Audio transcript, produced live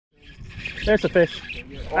There's a fish.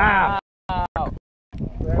 Ah!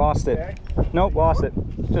 Lost it. Nope, lost it.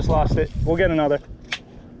 Just lost it. We'll get another.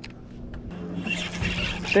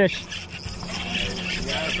 Fish.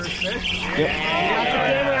 Yep.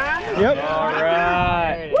 Yep. All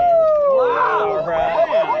right. Woo! All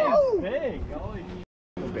right.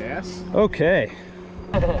 Bass. Okay.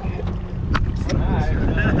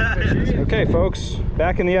 Okay, folks.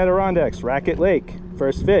 Back in the Adirondacks, Raquette Lake.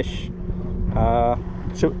 First fish.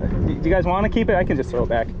 Do you guys want to keep it? I can just throw it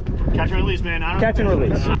back. Catch and release, man. Catch and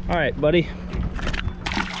release. All right, buddy.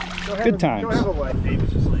 Good times.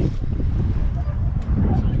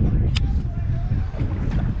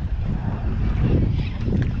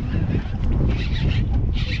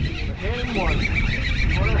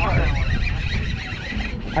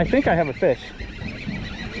 I think I have a fish.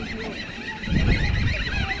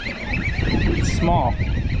 It's small.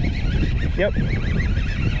 Yep.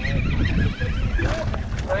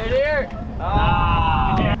 Right here.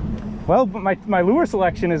 Ah. Well, my lure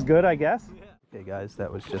selection is good, I guess. Okay, guys,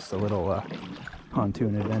 that was just a little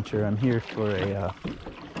pontoon adventure. I'm here for a,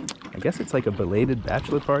 I guess it's like a belated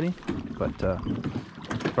bachelor party, but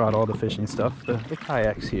brought all the fishing stuff, the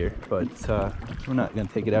kayaks here, but we're not gonna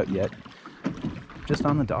take it out yet. Just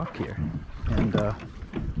on the dock here, and I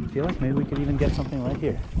feel like maybe we could even get something right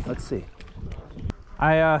here. Let's see.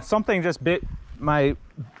 Something just bit my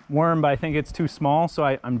worm, but I think it's too small, so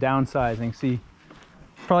I'm downsizing. See,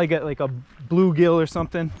 probably get like a bluegill or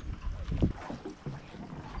something.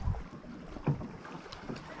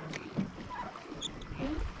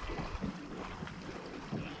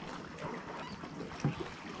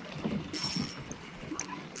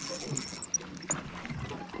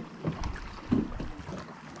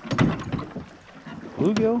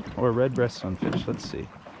 Bluegill or red breast sunfish? Let's see.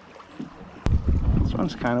 This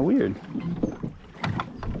one's kind of weird.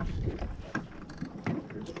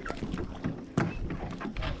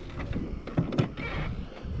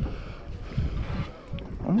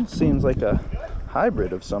 Almost seems like a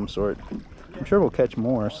hybrid of some sort. I'm sure we'll catch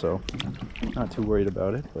more, so not too worried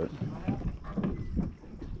about it, but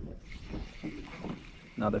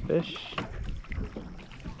another fish.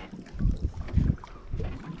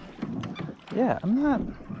 Yeah, I'm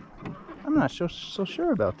not so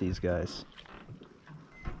sure about these guys.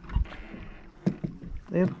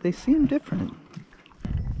 They seem different.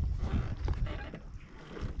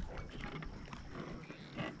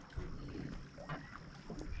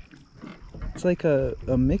 It's like a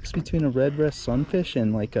mix between a red breast sunfish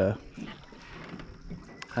and like a,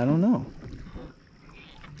 I don't know.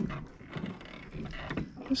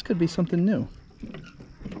 This could be something new.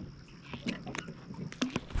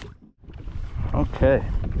 Okay,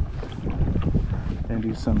 gonna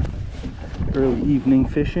do some early evening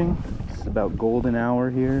fishing. It's about golden hour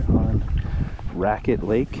here on Raquette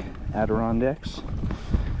Lake, Adirondacks.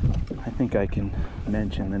 I think I can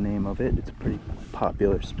mention the name of it. It's a pretty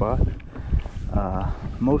popular spot.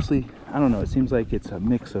 Mostly, I don't know, it seems like it's a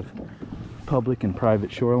mix of public and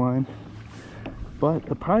private shoreline, but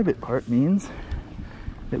the private part means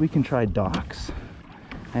that we can try docks.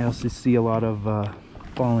 I also see a lot of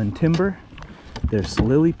fallen timber. There's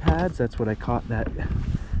lily pads. That's what I caught that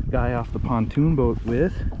guy off the pontoon boat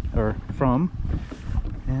with, or from.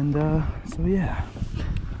 And so yeah,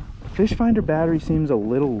 the fish finder battery seems a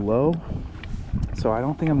little low, so I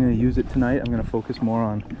don't think I'm going to use it tonight. I'm going to focus more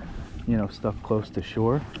on, you know, stuff close to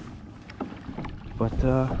shore. But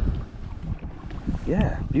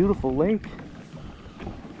yeah, beautiful lake.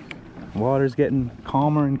 Water's getting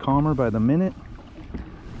calmer and calmer by the minute,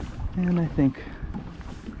 and I think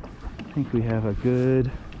we have a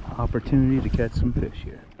good opportunity to catch some fish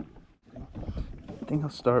here. I think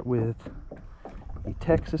I'll start with a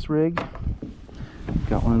Texas rig.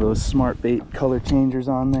 Got one of those smart bait color changers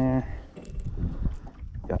on there.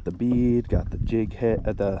 Got the bead, got the jig head,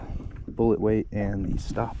 the bullet weight, and the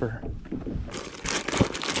stopper.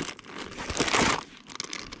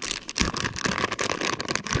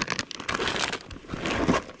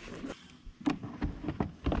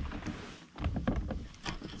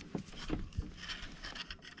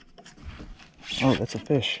 Oh, that's a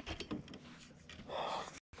fish.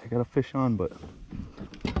 I got a fish on, but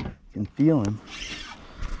I can feel him.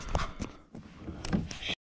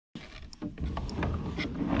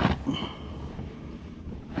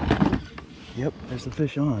 Yep, there's the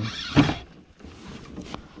fish on.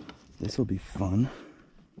 This will be fun.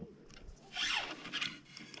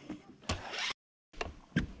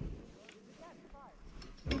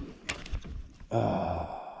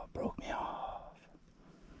 Broke me off.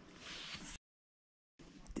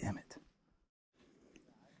 Damn it.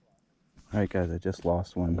 Alright guys, I just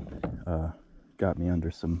lost one. got me under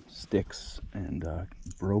some sticks and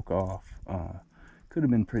broke off. Could have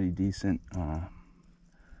been pretty decent.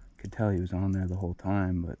 Could tell he was on there the whole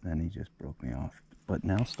time, but then he just broke me off. But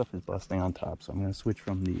now stuff is busting on top, so I'm going to switch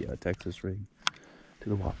from the Texas rig to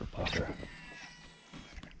the whopper popper.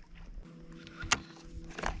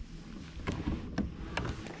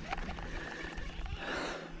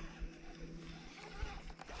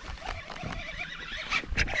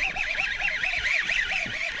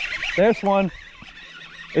 There's one.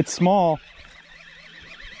 It's small.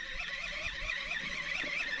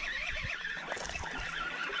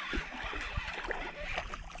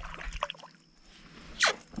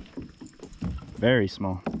 Very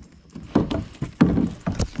small.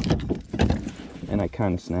 And I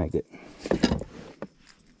kind of snagged it.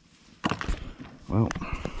 Well,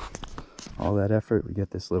 all that effort, we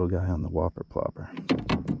get this little guy on the whopper plopper.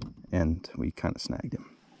 And we kind of snagged him.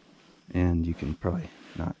 And you can probably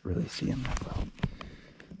not really see him that well.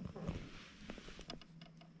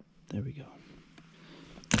 There we go.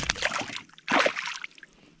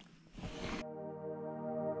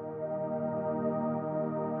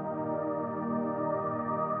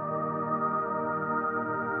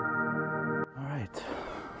 All right.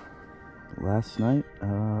 Last night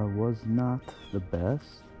was not the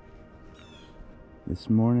best. This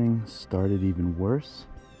morning started even worse.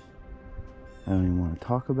 I don't even want to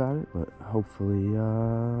talk about it, but hopefully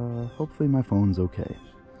my phone's okay.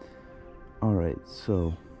 All right,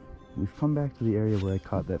 so we've come back to the area where I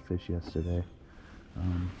caught that fish yesterday.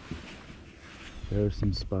 There are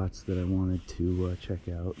some spots that I wanted to check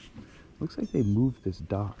out. Looks like they moved this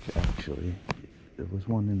dock, actually. There was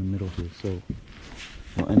one in the middle here, so...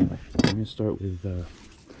 Well, anyway, I'm going to start with the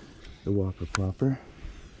whopper plopper.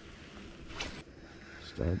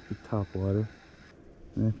 Start with top water.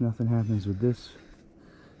 And if nothing happens with this,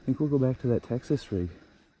 I think we'll go back to that Texas rig.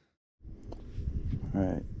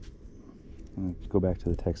 Alright, I'm going to go back to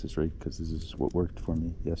the Texas rig because this is what worked for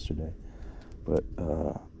me yesterday. But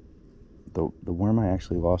the worm I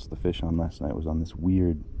actually lost the fish on last night was on this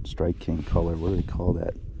weird Strike King color. What do they call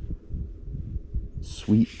that?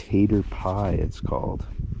 Sweet tater pie, it's called.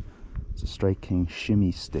 It's a Strike King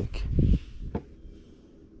shimmy stick.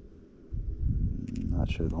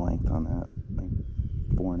 Not sure the length on that. Like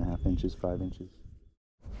 4.5 inches, 5 inches.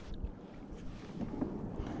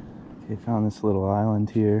 Okay, found this little island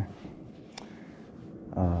here.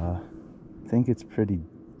 I think it's pretty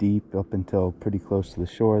deep up until pretty close to the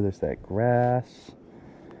shore. There's that grass.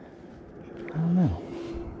 I don't know.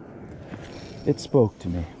 It spoke to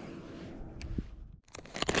me.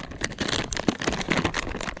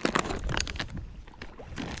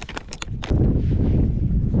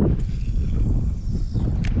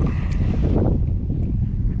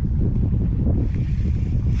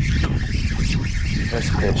 Let's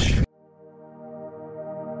fish.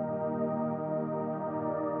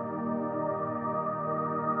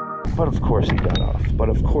 But of course he got off. But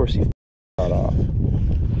of course he got off.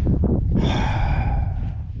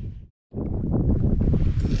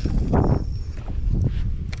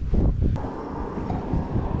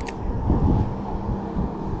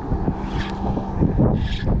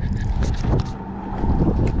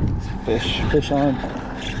 Fish. Fish on.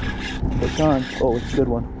 Fish on. Oh, it's a good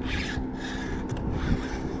one.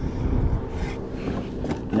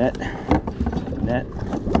 Net. Net.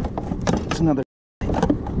 It's another.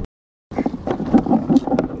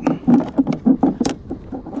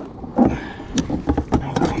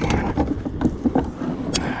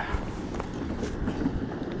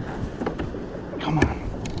 Come on.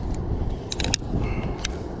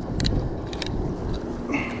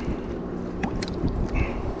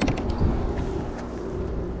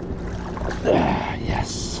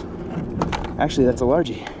 Yes. Actually, that's a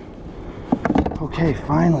largie. Okay,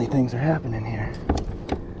 finally things are happening here.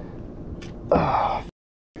 Oh.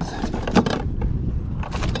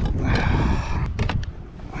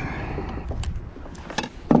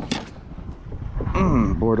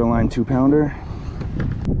 Borderline 2-pounder.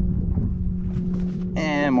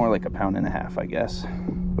 And more like 1.5 pounds, I guess.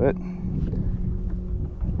 But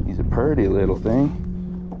he's a pretty little thing.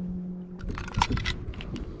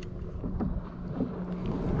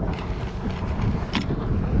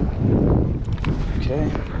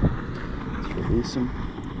 Okay, let's release him.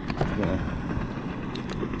 Okay.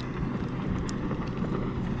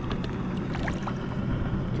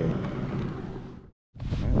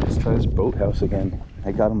 Alright, let's try this boathouse again.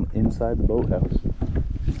 I got him inside the boathouse.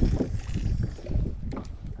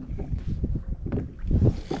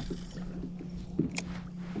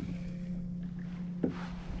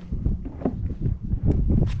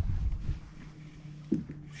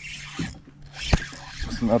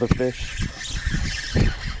 Some other fish.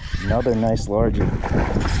 Another nice larger.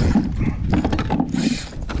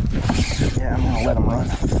 Yeah, I'm gonna let him run.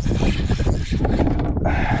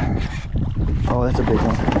 Oh, that's a big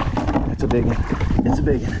one. That's a big one. It's a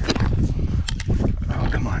big one. Oh,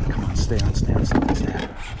 come on, come on. Stay on, stay on, stay on, stay on.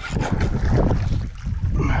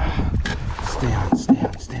 Stay on, stay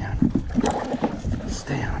on, stay on.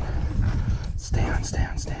 Stay on. Stay on, stay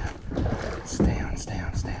on, stay on. Stay on, stay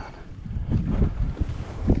on, stay on.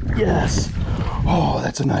 Yes! Oh,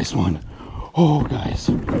 that's a nice one. Oh, guys.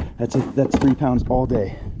 That's 3 pounds all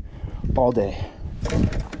day. All day.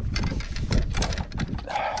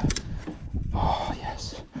 Oh,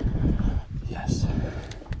 yes. Yes.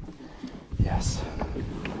 Yes.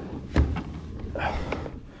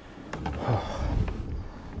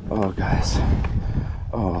 Oh, guys.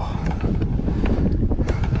 Oh.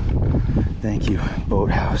 Thank you,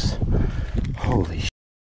 Boathouse. Holy sh**.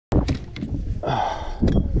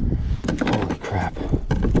 Holy crap.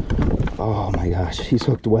 Oh my gosh, he's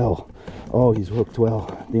hooked well. Oh, he's hooked well.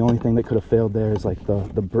 The only thing that could have failed there is like the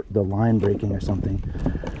line breaking or something.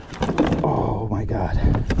 Oh my god.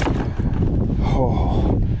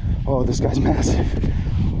 Oh, oh, this guy's massive.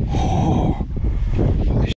 Oh,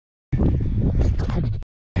 holy sh**.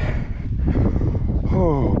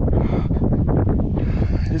 Oh,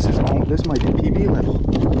 this might be PB level.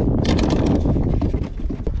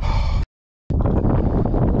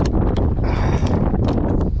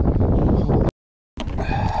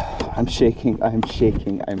 I'm shaking, I'm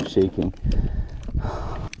shaking, I'm shaking.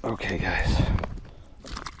 Okay, guys.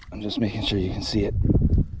 I'm just making sure you can see it.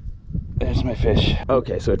 There's my fish.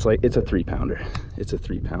 Okay, so it's a 3 pounder. It's a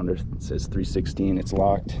 3 pounder. It says 316, it's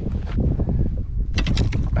locked.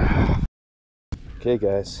 Okay,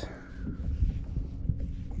 guys.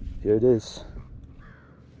 Here it is.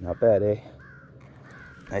 Not bad, eh?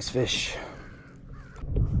 Nice fish.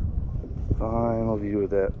 Final view of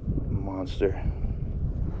that monster.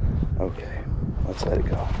 Okay, let's let it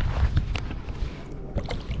go.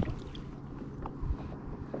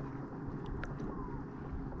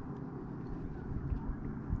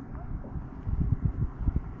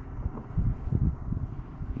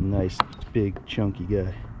 Nice, big, chunky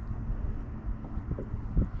guy.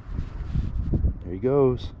 There he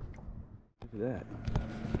goes. Look at that.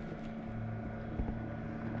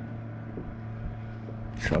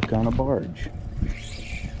 Truck on a barge.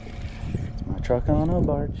 It's my truck on a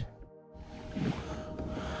barge.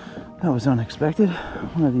 That was unexpected.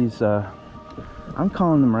 One of these, I'm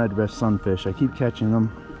calling them red breast sunfish. I keep catching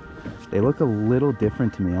them. They look a little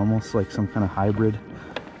different to me, almost like some kind of hybrid.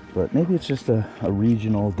 But maybe it's just a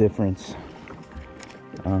regional difference.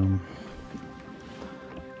 You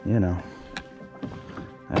know.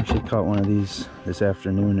 I actually caught one of these this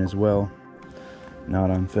afternoon as well. Not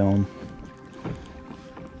on film.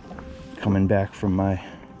 Coming back from my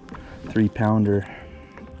 3 pounder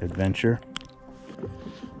adventure.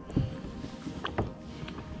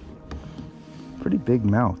 Pretty big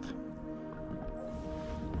mouth.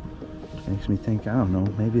 Makes me think, I don't know,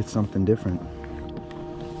 maybe it's something different.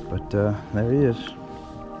 But there he is.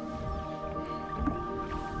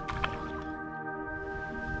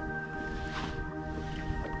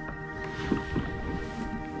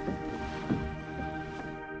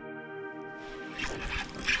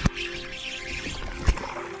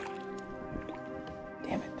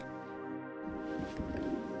 Damn it.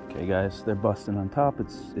 Okay guys, they're busting on top.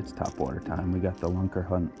 It's top water time. We got the Lunker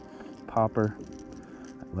Hunt popper.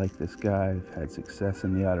 I like this guy. I've had success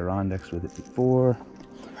in the Adirondacks with it before.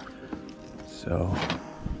 So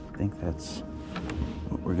I think that's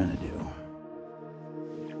what we're gonna do.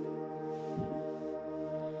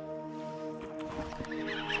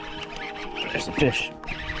 There's a fish.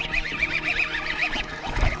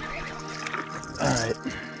 All right.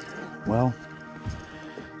 Well,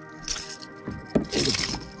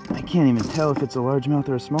 I can't even tell if it's a largemouth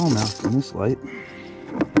or a smallmouth in this light,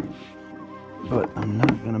 but I'm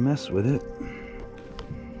not gonna mess with it.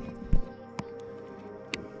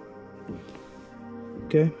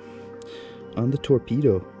 Okay, on the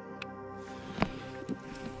torpedo.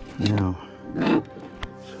 Now,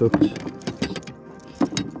 it's hooked in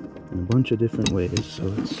a bunch of different ways, so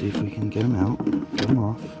let's see if we can get them out, get them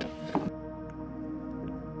off.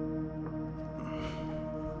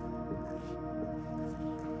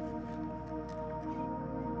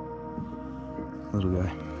 Little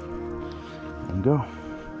guy. Let him go.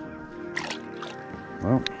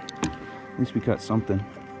 Well, at least we caught something.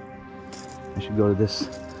 I should go to this.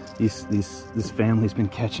 This family's been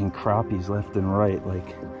catching crappies left and right,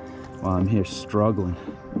 like while I'm here struggling.